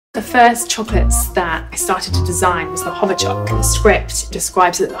The first chocolates that I started to design was the hover choc. The script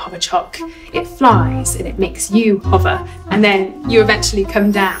describes that the hover choc, it flies and it makes you hover, and then you eventually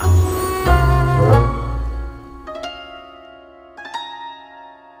come down.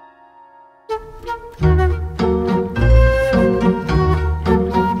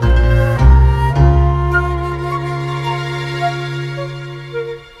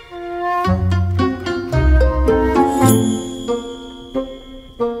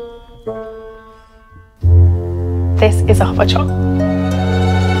 This is a hover choc.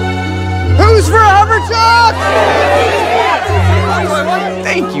 Who's for a hover choc?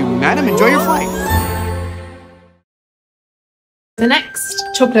 Thank you, madam. Enjoy your flight. The next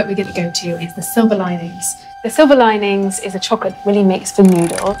chocolate we're going to go to is the Silver Linings. The Silver Linings is a chocolate that really makes for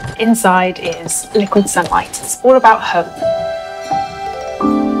noodle. Inside is liquid sunlight. It's all about hope.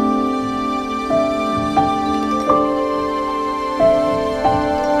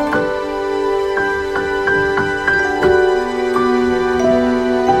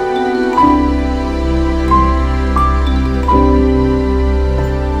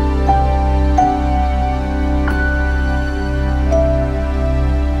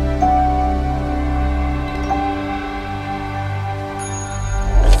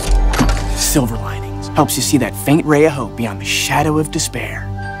 Silver linings helps you see that faint ray of hope beyond the shadow of despair.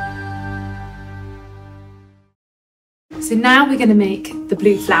 So now we're going to make the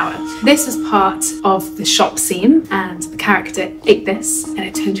blue flower. This was part of the shop scene, and the character ate this and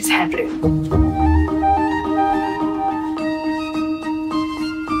it turned his hair blue.